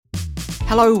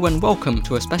Hello and welcome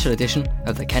to a special edition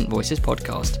of the Kent Voices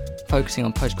podcast, focusing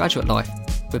on postgraduate life,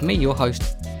 with me, your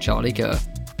host, Charlie Gurr.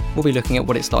 We'll be looking at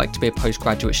what it's like to be a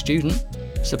postgraduate student,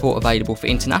 support available for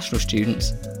international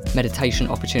students, meditation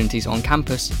opportunities on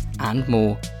campus, and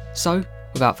more. So,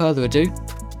 without further ado,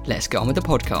 let's get on with the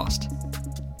podcast.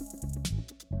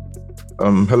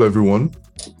 Hello everyone.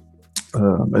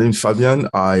 My name is Fabian.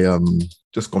 I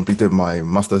just completed my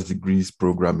master's degrees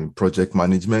program in project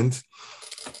management.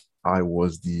 I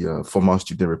was the former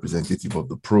student representative of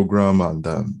the program,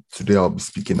 and today I'll be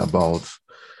speaking about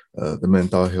the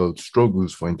mental health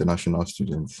struggles for international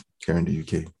students here in the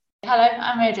UK. Hello,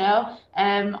 I'm Rachel.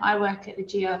 I work at the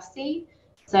GRC,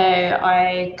 so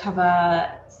I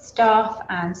cover staff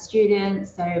and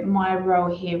students. So my role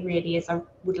here really is I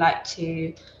would like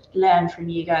to learn from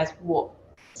you guys what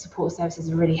support services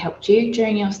have really helped you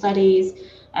during your studies,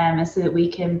 and so that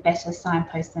we can better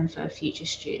signpost them for future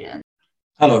students.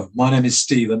 Hello, my name is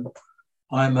Stephen.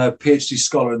 I'm a PhD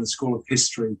scholar in the School of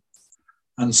History,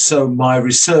 and so my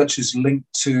research is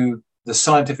linked to the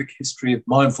scientific history of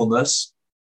mindfulness.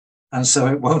 And so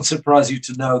it won't surprise you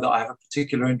to know that I have a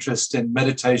particular interest in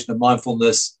meditation and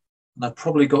mindfulness, and I've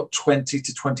probably got 20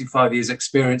 to 25 years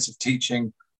experience of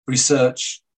teaching,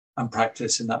 research and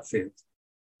practice in that field.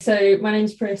 So my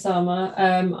name's Priya Sama.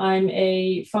 I'm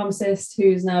a pharmacist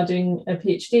who's now doing a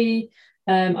PhD.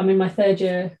 I'm in my third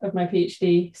year of my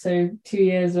PhD, so 2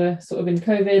 years were sort of in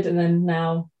COVID and then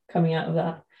now coming out of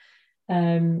that.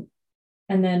 And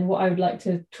then what I would like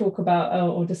to talk about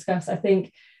or discuss, I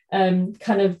think,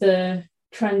 kind of the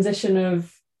transition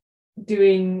of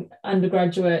doing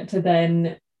undergraduate to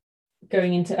then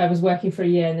going into, I was working for a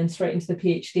year and then straight into the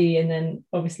PhD, and then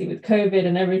obviously with COVID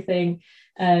and everything,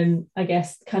 I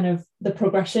guess kind of the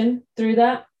progression through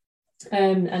that.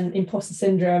 And imposter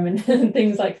syndrome and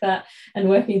things like that, and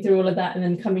working through all of that, and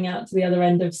then coming out to the other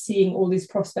end of seeing all these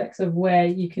prospects of where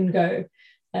you can go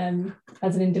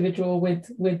as an individual with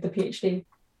the PhD.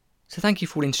 So thank you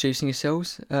for introducing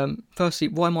yourselves. Firstly,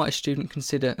 why might a student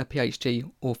consider a PhD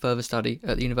or further study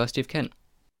at the University of Kent?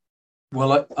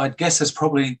 Well, I guess there's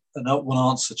probably not one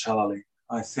answer, Charlie.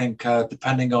 I think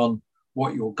depending on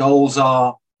what your goals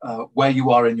are, where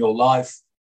you are in your life,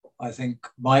 I think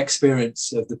my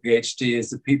experience of the PhD is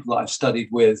the people that I've studied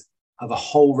with have a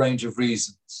whole range of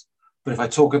reasons. But if I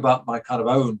talk about my kind of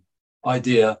own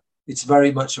idea, it's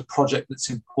very much a project that's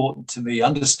important to me.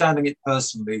 Understanding it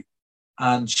personally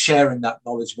and sharing that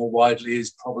knowledge more widely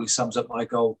is probably sums up my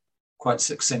goal quite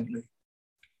succinctly.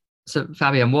 So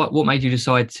Fabian, what made you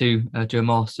decide to do a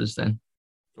master's then?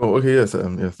 Oh, okay, yes.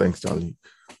 Thanks, Charlie.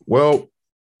 Well,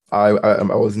 I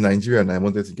was in Nigeria and I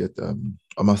wanted to get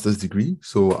a master's degree.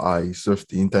 So I surfed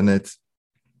the internet,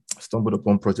 stumbled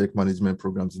upon project management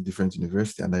programs in different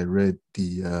universities, and I read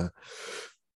the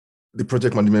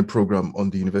project management program on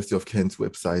the University of Kent's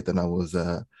website, and I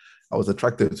was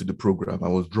attracted to the program. I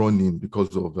was drawn in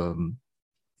because of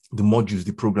the modules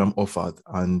the program offered,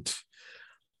 and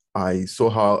I saw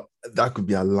how that could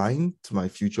be aligned to my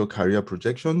future career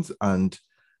projections, and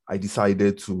I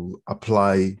decided to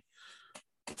apply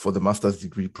for the master's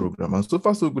degree program. And so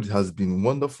far, so good. It has been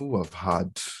wonderful. I've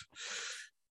had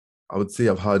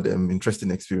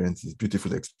interesting experiences,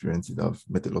 beautiful experiences. I've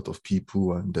met a lot of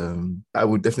people, and I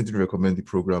would definitely recommend the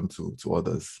program to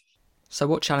others. So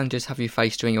what challenges have you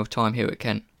faced during your time here at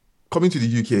Kent? Coming to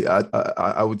the UK,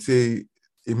 I would say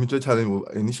a major challenge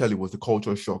initially was the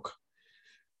culture shock.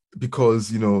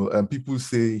 Because, people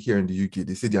say here in the UK,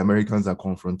 they say the Americans are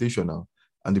confrontational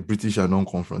and the British are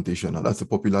non-confrontational. That's a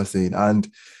popular saying.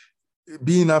 And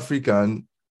being African,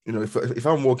 if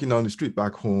I'm walking down the street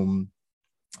back home,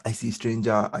 I see a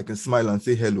stranger, I can smile and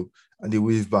say hello, and they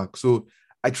wave back. So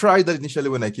I tried that initially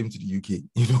when I came to the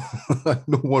UK.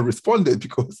 No one responded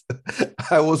because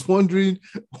I was wondering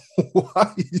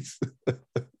why.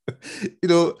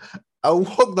 I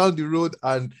walk down the road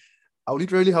and I would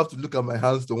literally have to look at my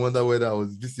hands to wonder whether I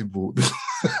was visible.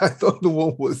 I thought no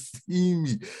one was seeing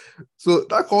me. So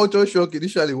that culture shock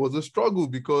initially was a struggle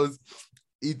because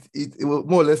it was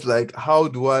more or less like, how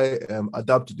do I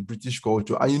adapt to the British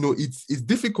culture? And, it's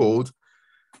difficult.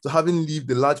 So having lived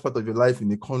a large part of your life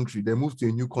in a country, then move to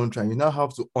a new country, and you now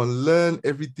have to unlearn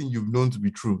everything you've known to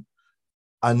be true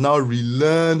and now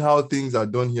relearn how things are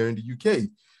done here in the UK.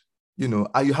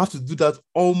 And you have to do that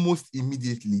almost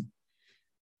immediately.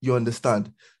 You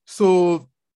understand? So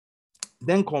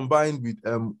then combined with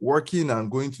working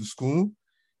and going to school,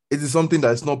 it is something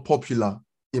that is not popular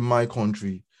in my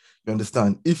country. You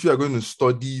understand? If you are going to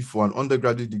study for an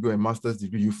undergraduate degree or a master's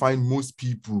degree, you find most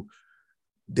people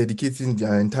dedicating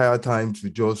their entire time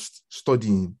to just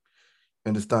studying. You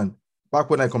understand? Back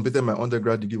when I completed my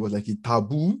undergrad degree, it was like a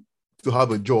taboo to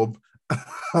have a job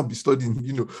and be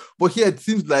studying, But here it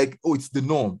seems like, it's the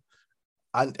norm.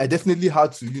 And I definitely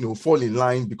had to, fall in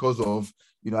line because of,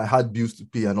 I had bills to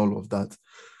pay and all of that.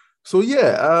 So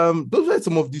yeah, those were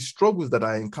some of the struggles that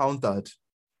I encountered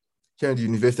here in the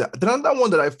university. The another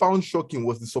one that I found shocking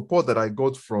was the support that I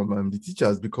got from the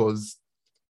teachers, because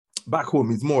back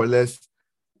home, it's more or less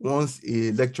once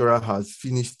a lecturer has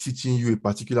finished teaching you a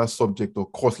particular subject or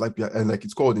course, like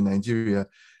it's called in Nigeria,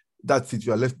 that's it,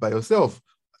 you are left by yourself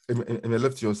and you're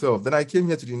left to yourself. Then I came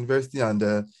here to the university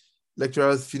and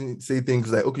lecturers say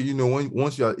things like, okay,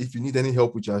 if you need any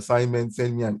help with your assignment,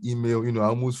 send me an email. I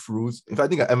almost froze. In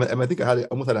fact, I think I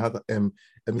almost had a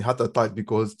heart attack,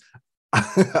 because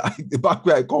back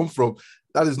where I come from,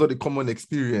 that is not a common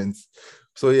experience.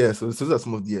 So yeah, so those are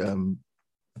some of the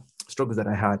struggles that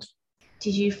I had.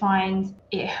 Did you find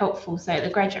it helpful? So at the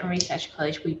Graduate and Research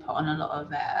College, we put on a lot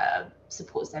of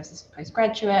support services for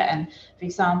postgraduate. And for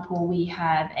example, we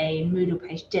have a Moodle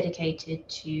page dedicated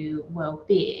to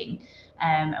well-being.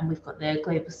 And we've got the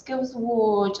Global Skills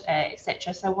Award,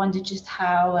 etc. So I wondered just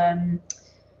how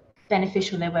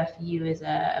beneficial they were for you as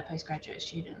a postgraduate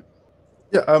student.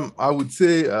 Yeah, I would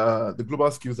say the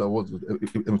Global Skills Award,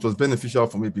 it was beneficial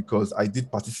for me because I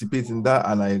did participate in that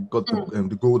and I got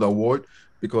the Gold Award,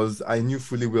 because I knew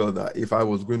fully well that if I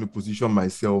was going to position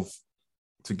myself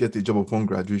to get a job upon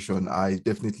graduation, I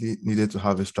definitely needed to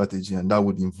have a strategy, and that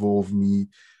would involve me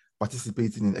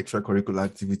participating in extracurricular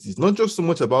activities, not just so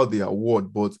much about the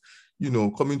award, but,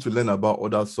 coming to learn about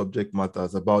other subject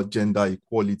matters, about gender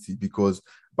equality, because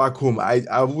back home, I've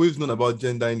always known about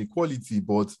gender inequality,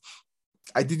 but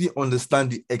I didn't understand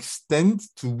the extent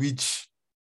to which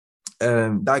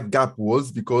that gap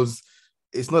was, because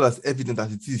it's not as evident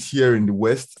as it is here in the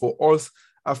West. For us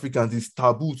Africans, it's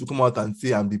taboo to come out and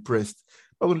say, I'm depressed.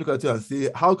 I would look at you and say,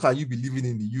 how can you be living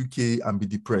in the UK and be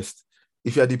depressed?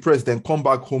 If you're depressed, then come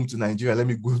back home to Nigeria. Let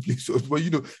me go play shows. But,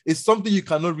 it's something you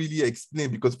cannot really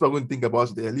explain, because people are going to think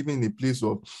about they're living in a place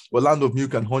of land of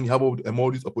milk and honey, have all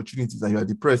these opportunities, and you're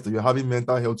depressed, and you're having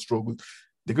mental health struggles.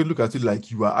 They could look at it like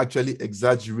you are actually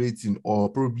exaggerating or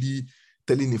probably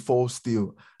telling a false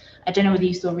tale. I don't know whether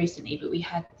you saw recently, but we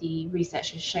had the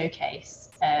Researchers Showcase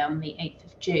on the 8th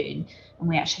of June, and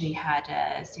we actually had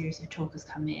a series of talkers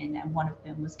come in, and one of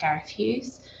them was Gareth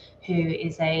Hughes, who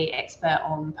is an expert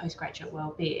on postgraduate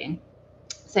wellbeing.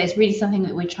 So it's really something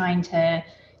that we're trying to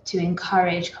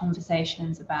encourage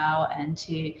conversations about and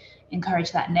to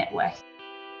encourage that network.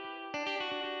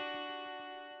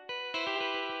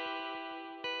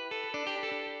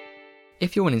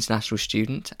 If you're an international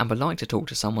student and would like to talk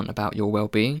to someone about your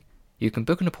well-being, you can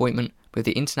book an appointment with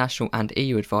the International and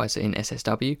EU Advisor in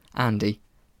SSW, Andy.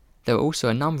 There are also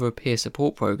a number of peer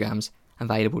support programmes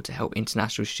available to help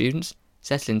international students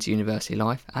settle into university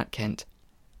life at Kent.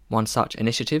 One such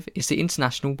initiative is the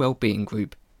International Wellbeing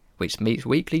Group, which meets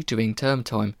weekly during term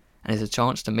time and is a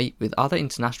chance to meet with other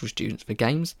international students for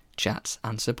games, chats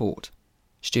and support.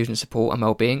 Student Support and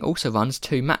Wellbeing also runs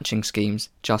 2 matching schemes,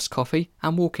 Just Coffee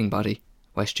and Walking Buddy,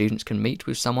 where students can meet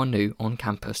with someone new on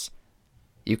campus.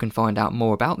 You can find out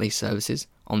more about these services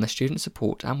on the Student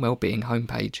Support and Wellbeing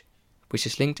homepage, which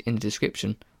is linked in the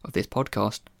description of this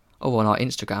podcast or on our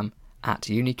Instagram at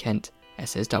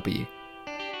UniKentSSW.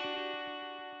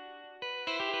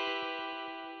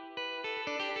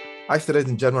 I started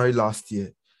in January last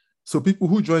year. So people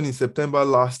who joined in September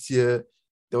last year,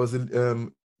 there was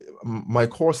my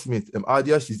course mate,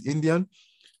 Adia, she's Indian.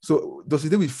 So the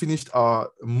day we finished our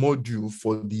module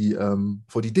for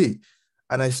the day,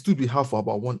 and I stood with her for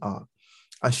about 1 hour,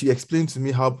 and she explained to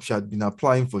me how she had been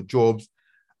applying for jobs,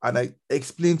 and I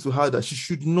explained to her that she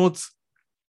should not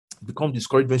become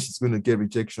discouraged when she's going to get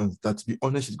rejections, that to be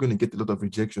honest, she's going to get a lot of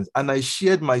rejections. And I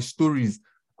shared my stories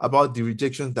about the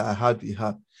rejections that I had with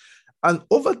her. And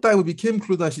over time, we became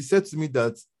close, and she said to me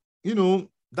that,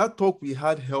 that talk we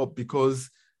had helped,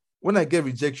 because when I get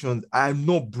rejections, I'm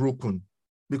not broken.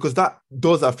 Because that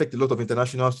does affect a lot of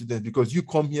international students, because you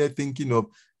come here thinking of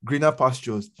greener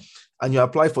pastures and you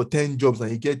apply for 10 jobs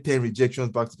and you get 10 rejections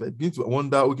back to back. You begin to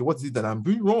wonder, okay, what is it that I'm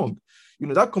doing wrong?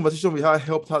 That conversation we had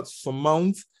helped her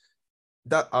surmount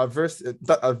that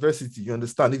adversity, you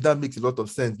understand, if that makes a lot of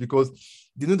sense, because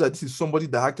they know that this is somebody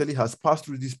that actually has passed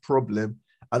through this problem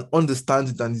and understands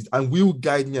it and will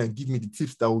guide me and give me the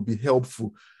tips that will be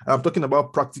helpful. And I'm talking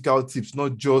about practical tips,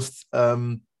 not just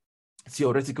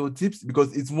theoretical tips,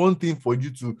 because it's one thing for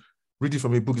you to read it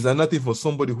from a book, it's another thing for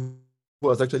somebody who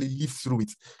has actually lived through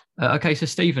it. Okay, so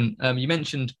Stephen, you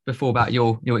mentioned before about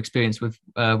your experience with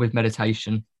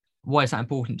meditation. Why is that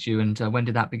important to you, and when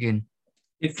did that begin?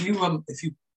 If you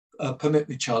permit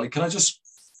me, Charlie, can I just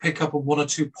pick up on 1 or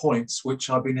 2 points which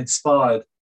I've been inspired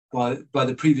by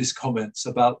the previous comments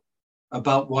about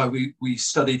why we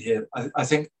studied here. I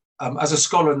think as a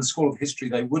scholar in the School of History,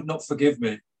 they would not forgive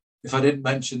me if I didn't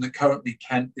mention that currently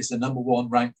Kent is the #1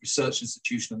 ranked research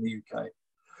institution in the UK.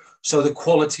 So the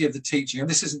quality of the teaching, and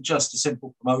this isn't just a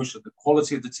simple promotion, the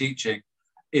quality of the teaching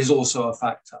is also a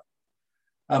factor.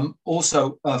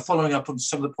 Also, following up on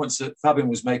some of the points that Fabian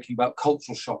was making about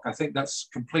cultural shock, I think that's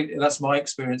my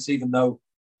experience, even though,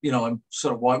 I'm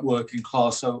sort of white working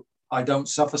class, so I don't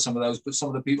suffer some of those, but some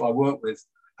of the people I work with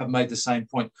have made the same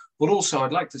point. But also,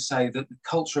 I'd like to say that the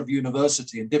culture of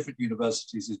university in different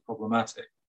universities is problematic.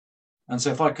 And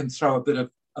so if I can throw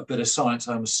a bit of science,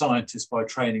 I'm a scientist by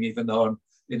training, even though I'm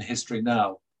in history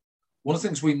now. One of the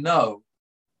things we know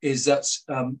is that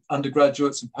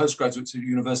undergraduates and postgraduates at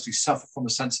universities suffer from a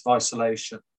sense of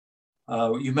isolation.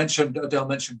 Adele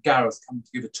mentioned Gareth coming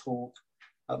to give a talk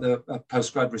at the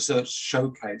Postgrad Research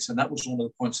Showcase, and that was one of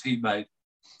the points he made.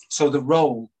 So the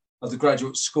role of the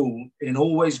graduate school in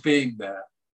always being there,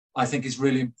 I think, is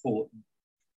really important.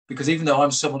 Because even though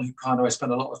I'm someone who I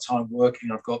spend a lot of time working,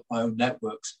 I've got my own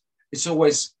networks, it's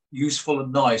always useful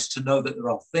and nice to know that there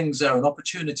are things there and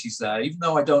opportunities there, even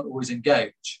though I don't always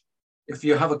engage. If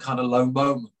you have a kind of low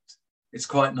moment, it's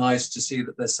quite nice to see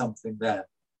that there's something there.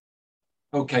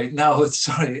 Okay, now,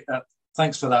 sorry,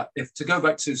 thanks for that. If to go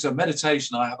back to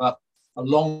meditation, I have a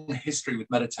long history with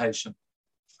meditation.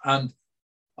 And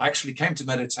I actually came to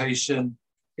meditation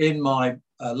in my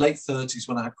late 30s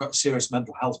when I had quite a serious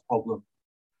mental health problem.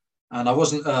 And I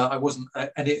was an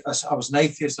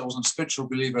atheist, I wasn't a spiritual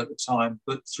believer at the time,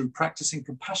 but through practicing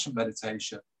compassion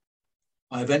meditation,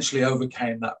 I eventually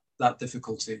overcame that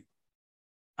difficulty.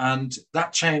 And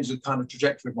that changed the kind of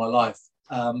trajectory of my life.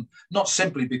 Not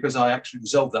simply because I actually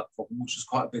resolved that problem, which was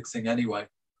quite a big thing anyway,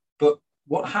 but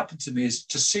what happened to me is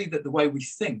to see that the way we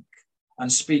think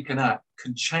and speak and act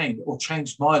can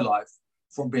change my life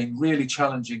from being really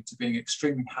challenging to being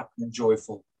extremely happy and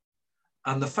joyful.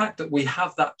 And the fact that we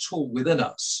have that tool within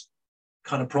us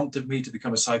kind of prompted me to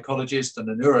become a psychologist and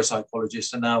a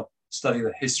neuropsychologist and now study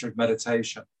the history of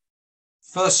meditation.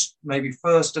 First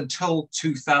until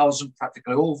 2000,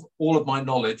 practically all of my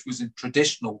knowledge was in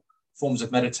traditional forms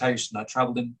of meditation. I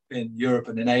traveled in Europe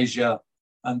and in Asia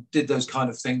and did those kind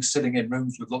of things, sitting in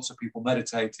rooms with lots of people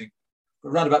meditating. But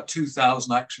around about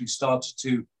 2000, I actually started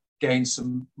to gain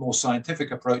some more scientific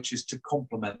approaches to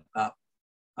complement that.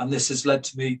 And this has led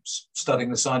to me studying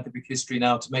the scientific history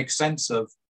now to make sense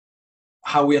of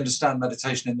how we understand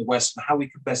meditation in the West and how we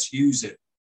can best use it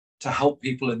to help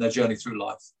people in their journey through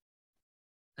life.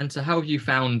 And so how have you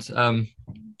found,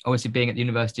 obviously being at the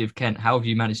University of Kent, how have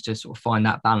you managed to sort of find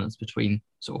that balance between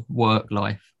sort of work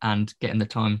life and getting the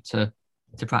time to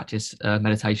practice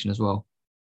meditation as well?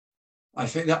 I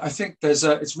think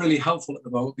it's really helpful at the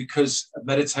moment because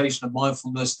meditation and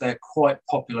mindfulness, they're quite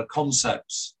popular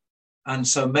concepts. And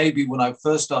so maybe when I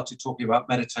first started talking about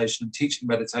meditation and teaching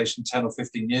meditation 10 or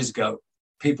 15 years ago,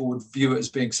 people would view it as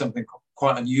being something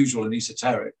quite unusual and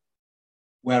esoteric.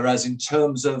 Whereas in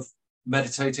terms of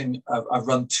meditating, I've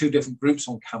run 2 different groups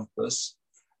on campus.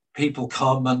 People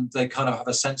come and they kind of have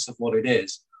a sense of what it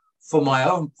is. From my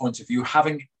own point of view,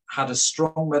 having had a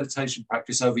strong meditation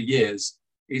practice over years,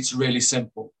 it's really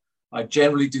simple. I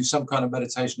generally do some kind of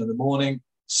meditation in the morning,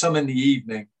 some in the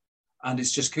evening, and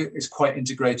it's quite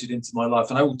integrated into my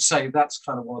life. And I would say that's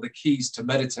kind of one of the keys to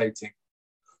meditating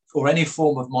or any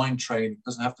form of mind training. It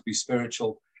doesn't have to be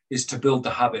spiritual, is to build the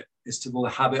habit,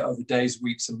 over days,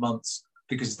 weeks, and months,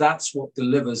 because that's what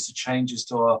delivers the changes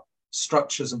to our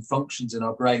structures and functions in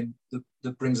our brain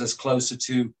that brings us closer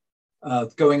to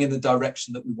going in the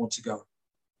direction that we want to go.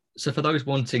 So for those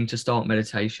wanting to start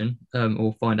meditation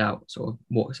or find out sort of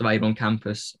what's available on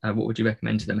campus, what would you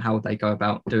recommend to them? How would they go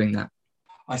about doing that?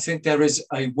 I think there is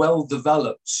a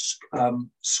well-developed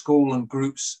school and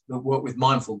groups that work with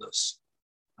mindfulness,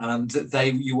 and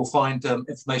you will find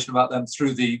information about them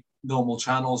through the normal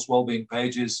channels, wellbeing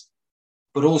pages,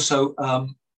 but also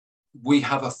we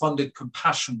have a funded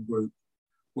compassion group,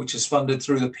 which is funded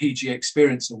through the PG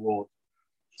Experience Award.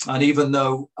 And even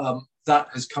though that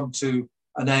has come to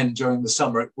an end during the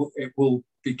summer, it will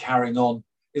be carrying on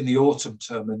in the autumn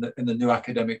term in the new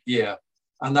academic year.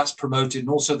 And that's promoted. And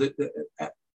also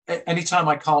anytime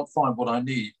I can't find what I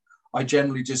need, I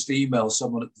generally just email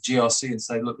someone at the GRC and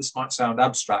say, look, this might sound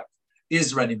abstract.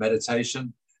 Is there any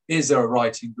meditation? Is there a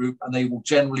writing group? And they will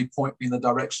generally point me in the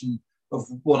direction of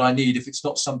what I need if it's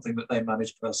not something that they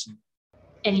manage personally.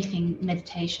 Anything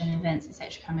meditation events,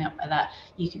 etc., coming up like that,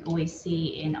 you can always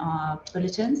see in our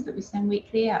bulletins that we send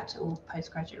weekly out to all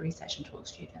postgraduate research and talk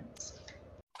students.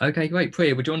 Okay, great.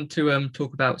 Priya, would you want to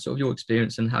talk about sort of your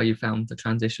experience and how you found the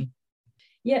transition?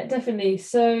 Yeah, definitely.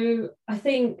 So I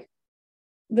think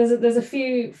there's a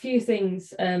few things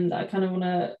that I kind of want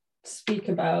to speak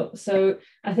about. So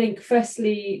I think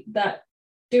firstly that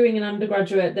doing an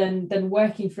undergraduate, then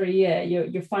working for a year,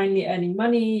 you're finally earning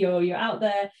money, you're out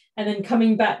there, and then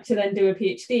coming back to then do a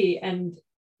PhD, and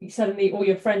suddenly all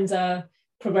your friends are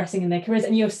progressing in their careers,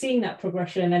 and you're seeing that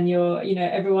progression, and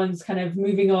everyone's kind of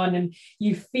moving on, and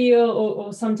you feel,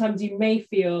 or sometimes you may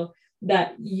feel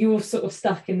that you're sort of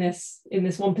stuck in this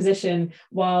one position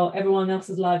while everyone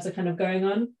else's lives are kind of going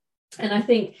on. And I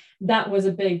think that was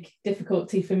a big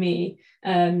difficulty for me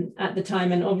at the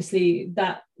time. And obviously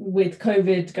that with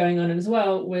COVID going on as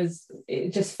well,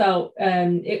 it just felt,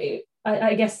 I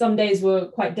guess some days were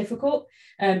quite difficult,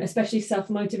 especially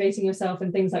self-motivating yourself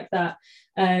and things like that.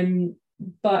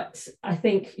 But I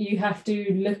think you have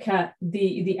to look at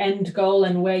the end goal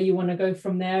and where you want to go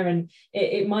from there. And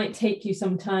it might take you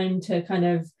some time to kind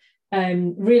of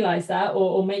realize that,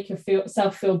 or make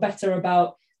yourself feel better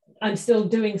about, I'm still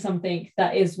doing something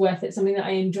that is worth it, something that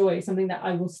I enjoy, something that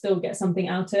I will still get something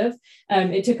out of.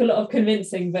 It took a lot of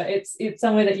convincing, but it's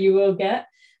somewhere that you will get.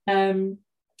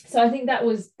 So I think that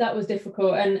was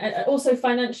difficult, and also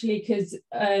financially, because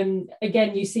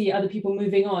again, you see other people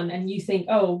moving on, and you think,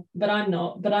 oh, but I'm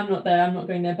not there, I'm not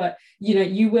going there, but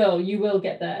you will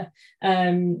get there.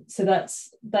 So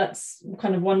that's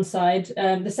kind of one side.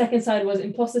 The second side was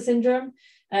imposter syndrome,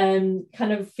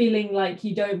 kind of feeling like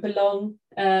you don't belong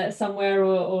somewhere,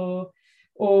 or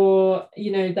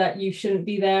that you shouldn't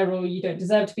be there, or you don't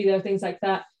deserve to be there, things like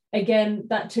that. Again,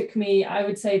 that took me, I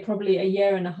would say, probably a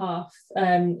year and a half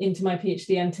into my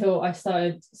PhD until I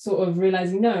started sort of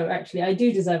realizing, no, actually, I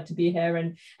do deserve to be here.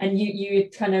 And you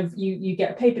kind of, you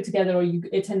get a paper together, or you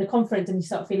attend a conference and you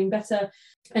start feeling better.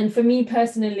 And for me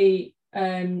personally,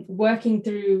 working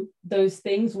through those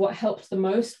things, what helped the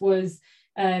most was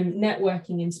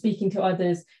networking and speaking to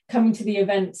others, coming to the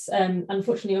events.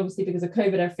 Unfortunately, obviously, because of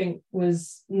COVID, everything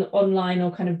was online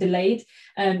or kind of delayed.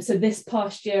 So this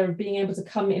past year of being able to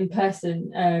come in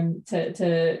person to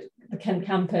the Kent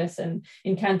campus and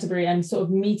in Canterbury, and sort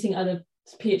of meeting other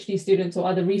PhD students or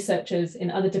other researchers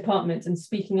in other departments and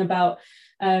speaking about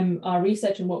our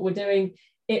research and what we're doing,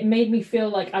 it made me feel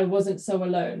like I wasn't so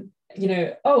alone.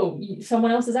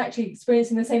 Someone else is actually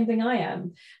experiencing the same thing I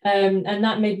am. And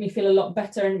that made me feel a lot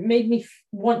better, and made me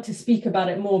want to speak about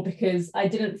it more, because I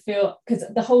didn't feel, because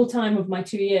the whole time of my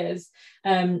 2 years,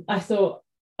 I thought,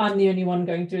 I'm the only one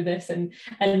going through this, and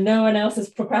no one else is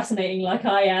procrastinating like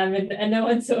I am, and no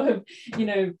one's sort of,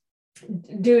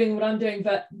 doing what I'm doing.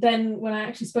 But then when I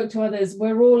actually spoke to others,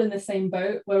 we're all in the same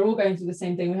boat, we're all going through the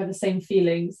same thing, we have the same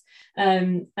feelings,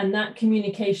 and that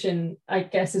communication, I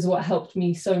guess, is what helped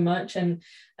me so much. And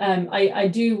I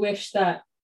do wish that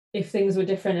if things were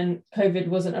different and COVID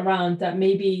wasn't around, that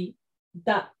maybe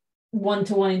that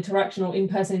one-to-one interaction or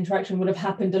in-person interaction would have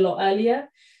happened a lot earlier,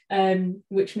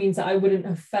 which means that I wouldn't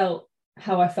have felt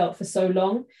how I felt for so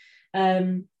long.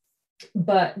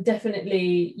 But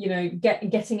definitely,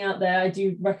 getting out there, I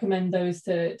do recommend those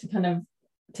to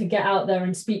get out there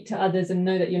and speak to others and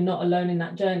know that you're not alone in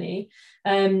that journey.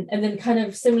 And then kind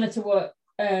of similar to what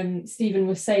Stephen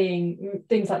was saying,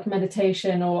 things like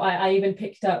meditation, or I even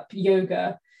picked up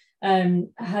yoga,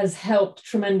 has helped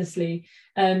tremendously.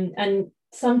 And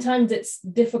sometimes it's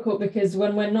difficult because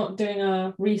when we're not doing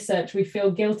our research, we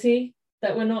feel guilty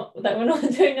that we're not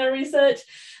doing our research,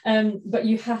 but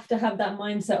you have to have that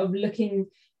mindset of looking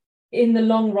in the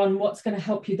long run what's going to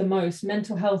help you the most.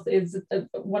 Mental health is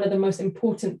one of the most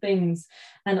important things,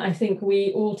 and I think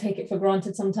we all take it for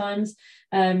granted sometimes,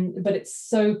 but it's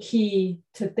so key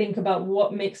to think about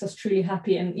what makes us truly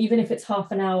happy. And even if it's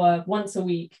half an hour once a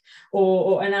week,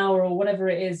 or an hour, or whatever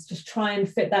it is, just try and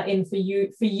fit that in for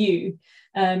you.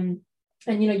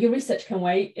 And your research can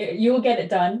wait, you'll get it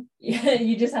done.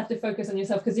 You just have to focus on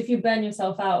yourself, because if you burn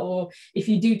yourself out, or if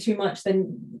you do too much,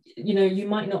 then you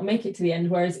might not make it to the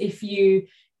end. Whereas if you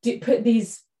do put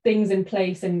these things in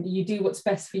place and you do what's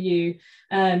best for you,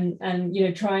 and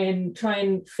try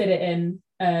and fit it in,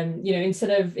 instead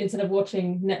of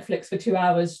watching Netflix for 2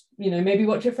 hours, maybe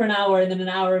watch it for an hour, and then an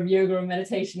hour of yoga or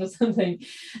meditation or something.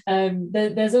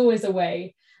 There's always a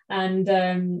way. And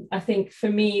I think for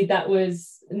me, that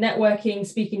was networking,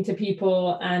 speaking to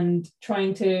people, and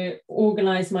trying to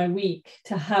organize my week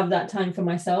to have that time for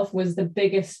myself made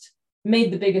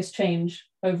the biggest change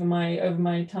over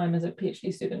my time as a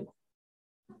PhD student.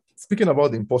 Speaking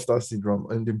about the imposter syndrome,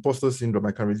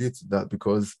 I can relate to that,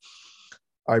 because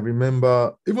I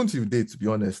remember, even to date, to be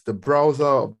honest, the browser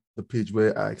of the page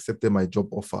where I accepted my job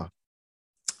offer,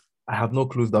 I have not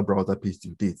closed that browser page to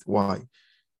date. Why?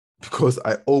 Because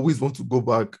I always want to go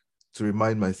back to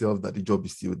remind myself that the job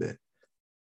is still there.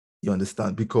 You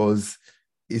understand? Because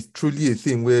it's truly a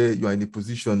thing where you are in a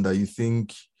position that you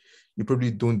think you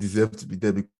probably don't deserve to be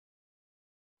there,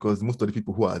 because most of the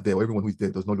people who are there, or everyone who is there,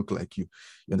 does not look like you.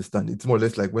 You understand? It's more or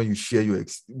less like when you share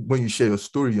your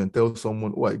story and tell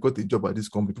someone, "Oh, I got a job at this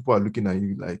company." People are looking at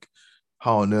you like,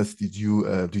 "How on earth did you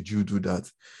do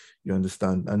that?" You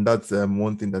understand? And that's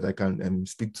one thing that I can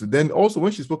speak to. Then also,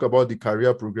 when she spoke about the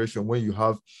career progression, when you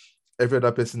have every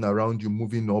other person around you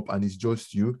moving up and it's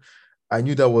just you, I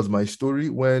knew that was my story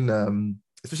when,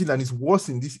 especially, and it's worse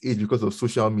in this age because of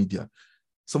social media.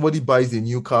 Somebody buys a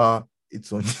new car,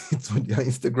 it's on it's on their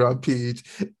Instagram page.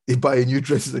 They buy a new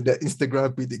dress on their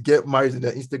Instagram page. They get married on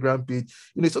their Instagram page.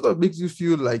 It sort of makes you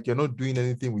feel like you're not doing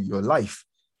anything with your life,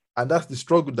 and that's the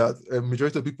struggle that a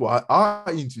majority of people are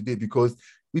in today, because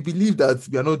we believe that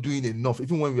we are not doing enough,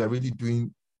 even when we are really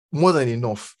doing more than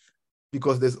enough,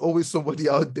 because there's always somebody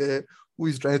out there who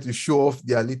is trying to show off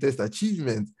their latest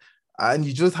achievement, and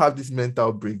you just have this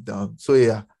mental breakdown. So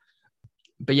yeah.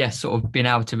 But yes, sort of being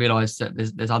able to realise that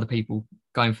there's other people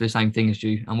going through the same thing as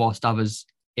you, and whilst others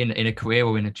in a career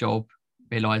or in a job,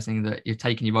 realising that you're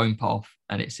taking your own path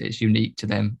and it's unique to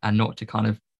them, and not to kind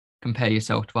of compare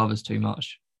yourself to others too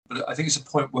much. But I think it's a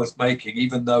point worth making,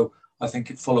 even though I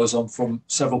think it follows on from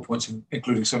several points,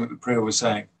 including something that Priya was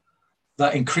saying,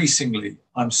 that increasingly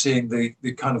I'm seeing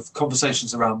the kind of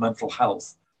conversations around mental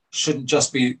health shouldn't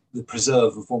just be the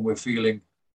preserve of when we're feeling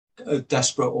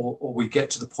desperate or we get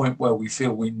to the point where we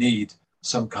feel we need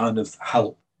some kind of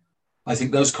help. I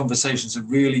think those conversations are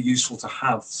really useful to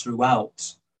have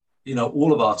throughout,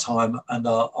 all of our time and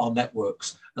our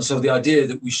networks. And so the idea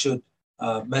that we should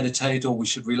meditate, or we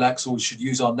should relax, or we should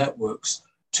use our networks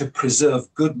to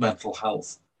preserve good mental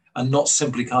health and not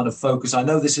simply kind of focus. I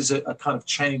know this is a kind of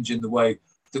change in the way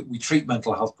that we treat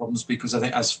mental health problems, because I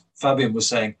think, as Fabian was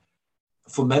saying,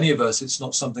 for many of us, it's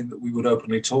not something that we would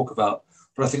openly talk about.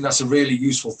 But I think that's a really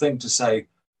useful thing to say.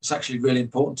 It's actually really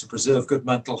important to preserve good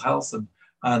mental health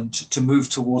and to move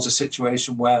towards a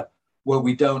situation where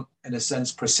we don't, in a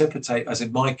sense, precipitate, as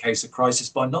in my case, a crisis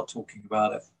by not talking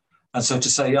about it. And so to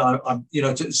say, I'm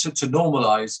to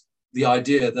normalize the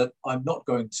idea that I'm not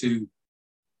going to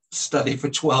study for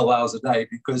 12 hours a day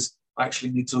because I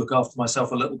actually need to look after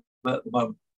myself a little bit at the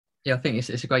moment. Yeah, I think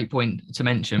it's a great point to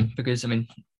mention, because,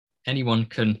 anyone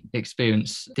can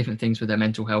experience different things with their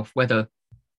mental health, whether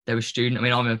they're a student.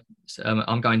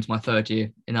 I'm going to my third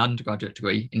year in an undergraduate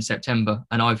degree in September,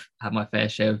 and I've had my fair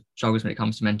share of struggles when it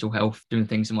comes to mental health, doing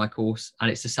things in my course. And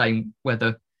it's the same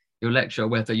whether you're a lecturer,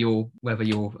 whether you're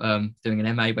doing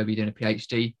an MA, whether you're doing a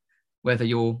PhD, whether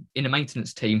you're in a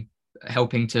maintenance team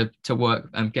helping to work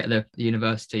and get the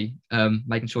university,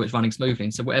 making sure it's running smoothly.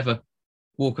 And so whatever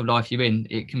walk of life you're in,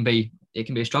 it can be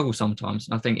a struggle sometimes.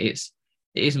 And I think it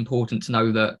is important to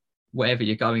know that whatever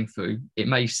you're going through, it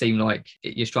may seem like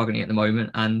you're struggling at the moment,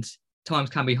 and times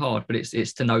can be hard, but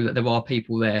it's to know that there are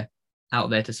people out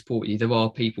there to support you. There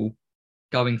are people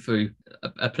going through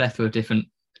a plethora of different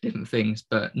things,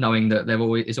 but knowing that there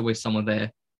is always someone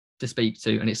there to speak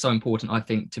to. And it's so important, I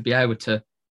think, to be able to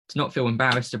not feel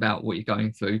embarrassed about what you're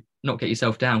going through, not get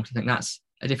yourself down. I think that's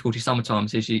a difficulty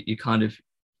sometimes, is you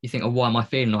think, oh, why am I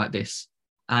feeling like this?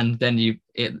 And then you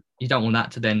don't want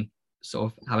that to then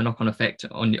sort of have a knock-on effect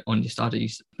on your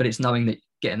studies. But it's knowing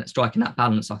that striking that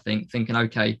balance, I think, thinking,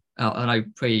 okay, I know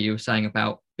Priya, you were saying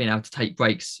about being able to take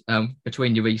breaks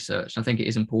between your research. I think it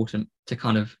is important to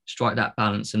kind of strike that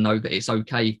balance and know that it's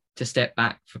okay to step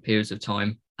back for periods of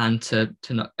time, and to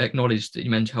acknowledge that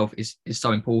your mental health is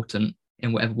so important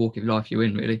in whatever walk of life you're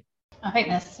in, really. I think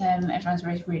that's everyone's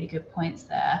raised really good points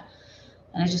there.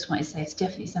 And I just want to say it's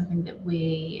definitely something that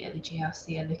we at the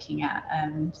GRC are looking at,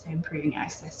 so improving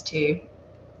access to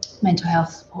mental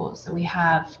health support. So we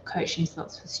have coaching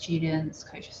slots for students,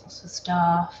 coaching slots for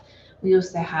staff. We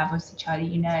also have, obviously, Charlie,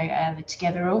 the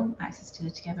Together All, access to the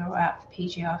Together All app for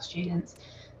PGR students.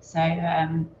 So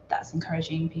that's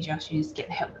encouraging PGR students to get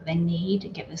the help that they need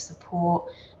and get the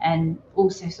support, and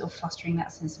also sort of fostering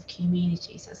that sense of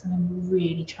community. So it's something we're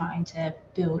really trying to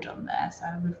build on there. So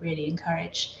I would really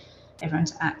encourage everyone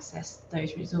to access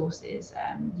those resources.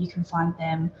 You can find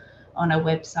them on our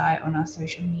website, on our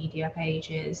social media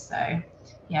pages. So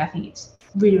yeah, I think it's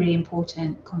really, really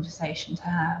important conversation to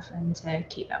have and to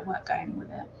keep that work going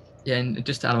with it. Yeah, and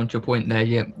just to add on to your point there,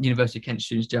 yeah, University of Kent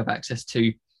students do have access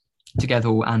to Together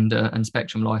and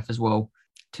Spectrum Life as well,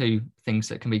 two things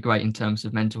that can be great in terms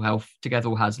of mental health.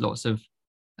 Together has lots of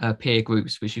peer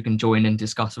groups which you can join and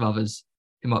discuss with others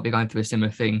who might be going through a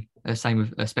similar thing. Same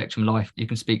with Spectrum Life, you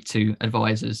can speak to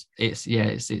advisors. It's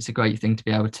a great thing to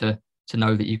be able to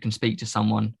know that you can speak to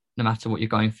someone no matter what you're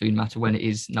going through, no matter when it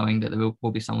is, knowing that there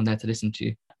will be someone there to listen to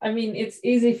you. I mean, it's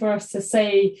easy for us to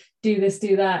say, do this,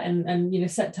 do that, and you know,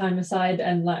 set time aside.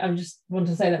 And like, I just want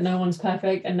to say that no one's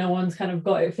perfect and no one's kind of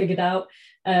got it figured out.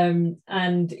 And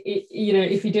you know,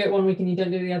 if you do it one week and you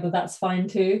don't do the other, that's fine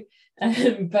too.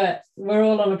 But we're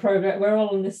all on we're all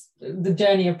on the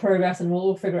journey of progress, and we'll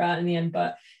all figure it out in the end.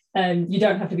 But you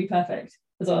don't have to be perfect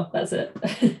as well. That's it.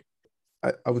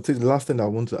 I would say the last thing I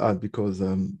want to add, because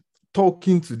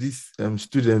talking to these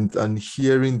students and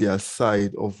hearing their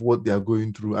side of what they are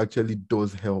going through actually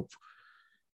does help,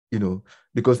 you know,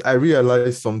 because I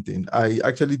realized something. I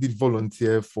actually did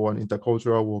volunteer for an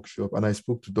intercultural workshop, and I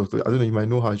spoke to I don't know, you might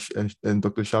know her, and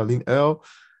Dr. Charlene L.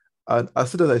 And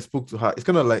as soon as I spoke to her, it's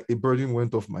kind of like a burden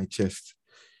went off my chest,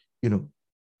 you know,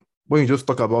 when you just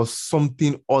talk about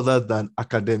something other than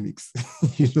academics,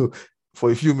 you know,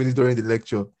 for a few minutes during the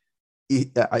lecture,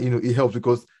 it helps,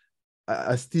 because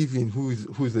as Stephen, who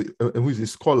is a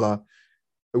scholar,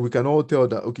 we can all tell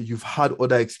that, okay, you've had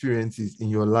other experiences in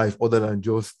your life other than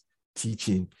just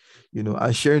teaching, you know,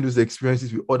 and sharing those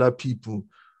experiences with other people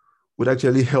would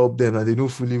actually help them, and they know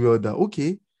fully well that,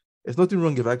 okay, there's nothing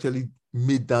wrong if I actually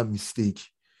made that mistake.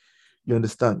 You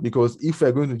understand? Because if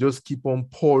we're going to just keep on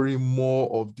pouring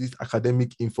more of this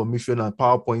academic information and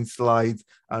PowerPoint slides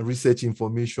and research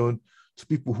information to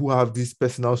people who have these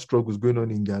personal struggles going on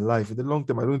in their life, in the long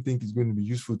term, I don't think it's going to be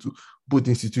useful to both the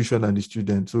institution and the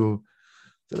student. So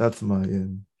that's my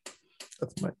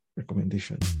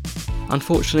recommendation.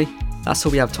 Unfortunately, that's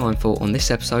all we have time for on this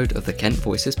episode of the Kent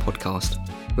Voices podcast.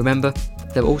 Remember,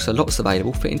 there are also lots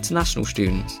available for international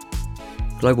students.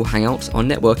 Global Hangouts are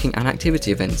networking and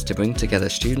activity events to bring together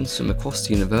students from across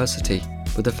the university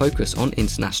with a focus on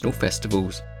international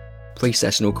festivals.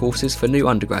 Pre-sessional courses for new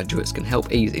undergraduates can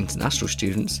help ease international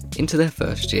students into their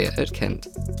first year at Kent.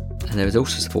 And there is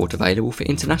also support available for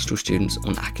international students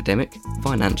on academic,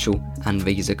 financial and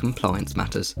visa compliance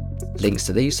matters. Links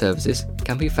to these services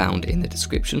can be found in the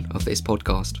description of this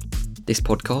podcast. This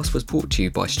podcast was brought to you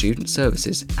by Student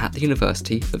Services at the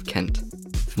University of Kent.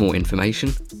 For more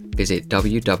information, visit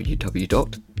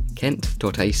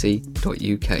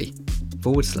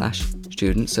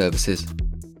www.kent.ac.uk/student services.